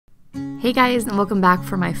Hey guys, and welcome back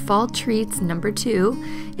for my fall treats number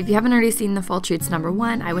 2. If you haven't already seen the fall treats number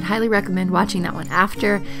 1, I would highly recommend watching that one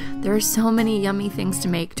after. There are so many yummy things to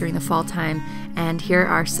make during the fall time, and here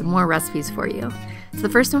are some more recipes for you. So the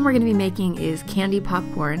first one we're going to be making is candy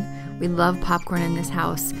popcorn. We love popcorn in this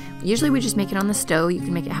house. Usually we just make it on the stove. You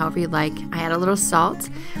can make it however you like. I add a little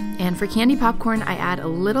salt, and for candy popcorn I add a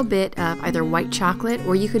little bit of either white chocolate,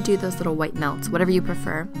 or you could do those little white melts, whatever you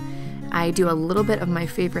prefer. I do a little bit of my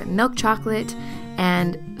favorite milk chocolate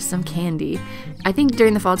and some candy. I think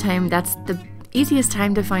during the fall time, that's the easiest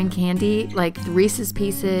time to find candy, like the Reese's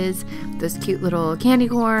Pieces, those cute little candy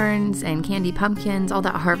corns and candy pumpkins, all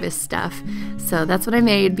that harvest stuff. So that's what I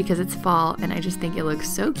made because it's fall and I just think it looks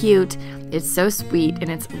so cute. It's so sweet and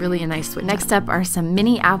it's really a nice switch. Next up are some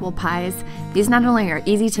mini apple pies. These not only are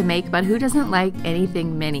easy to make, but who doesn't like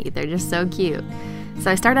anything mini? They're just so cute. So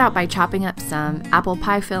I start out by chopping up some apple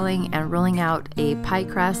pie filling and rolling out a pie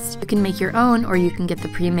crust. You can make your own or you can get the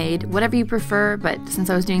pre-made, whatever you prefer, but since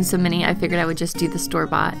I was doing so many, I figured I would just do the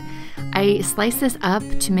store-bought. I slice this up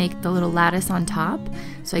to make the little lattice on top.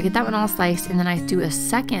 So I get that one all sliced, and then I do a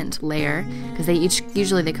second layer because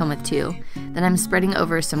usually they come with 2. Then I'm spreading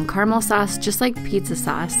over some caramel sauce, just like pizza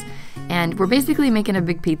sauce. And we're basically making a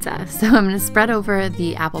big pizza. So I'm going to spread over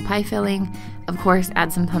the apple pie filling, of course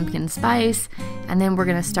add some pumpkin spice, and then we're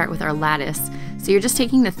going to start with our lattice. So you're just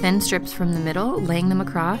taking the thin strips from the middle, laying them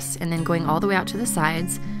across, and then going all the way out to the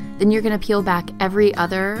sides. Then you're going to peel back every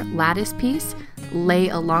other lattice piece, lay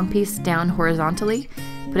a long piece down horizontally,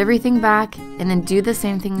 put everything back, and then do the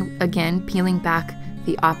same thing again, peeling back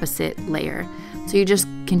the opposite layer. So you just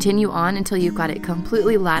continue on until you've got it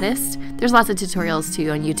completely latticed. There's lots of tutorials too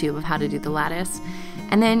on YouTube of how to do the lattice.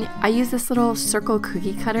 And then I use this little circle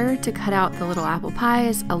cookie cutter to cut out the little apple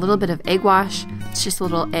pies, a little bit of egg wash, it's just a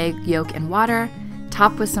little egg yolk and water,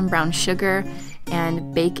 top with some brown sugar,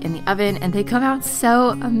 and bake in the oven, and they come out so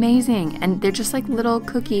amazing. And they're just like little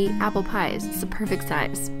cookie apple pies. It's the perfect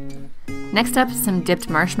size. Next up, some dipped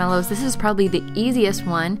marshmallows. This is probably the easiest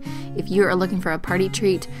one. If you are looking for a party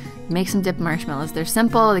treat, make some dipped marshmallows. They're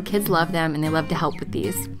simple, the kids love them, and they love to help with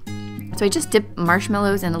these. So I just dip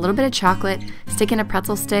marshmallows in a little bit of chocolate, stick in a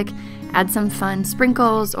pretzel stick, add some fun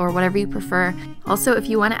sprinkles or whatever you prefer. Also, if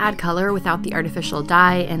you want to add color without the artificial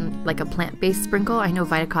dye and like a plant-based sprinkle, I know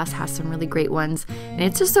Vitacost has some really great ones. And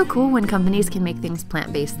it's just so cool when companies can make things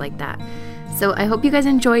plant-based like that. So I hope you guys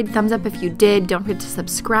enjoyed. Thumbs up if you did. Don't forget to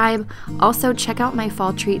subscribe. Also, check out my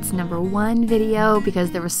fall treats number 1 video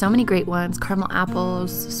because there were so many great ones. Caramel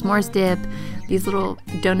apples, s'mores dip, these little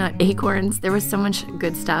donut acorns. There was so much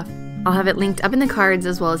good stuff. I'll have it linked up in the cards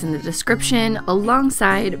as well as in the description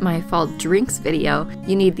alongside my fall drinks video.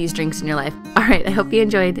 You need these drinks in your life. All right, I hope you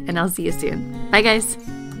enjoyed and I'll see you soon. Bye guys.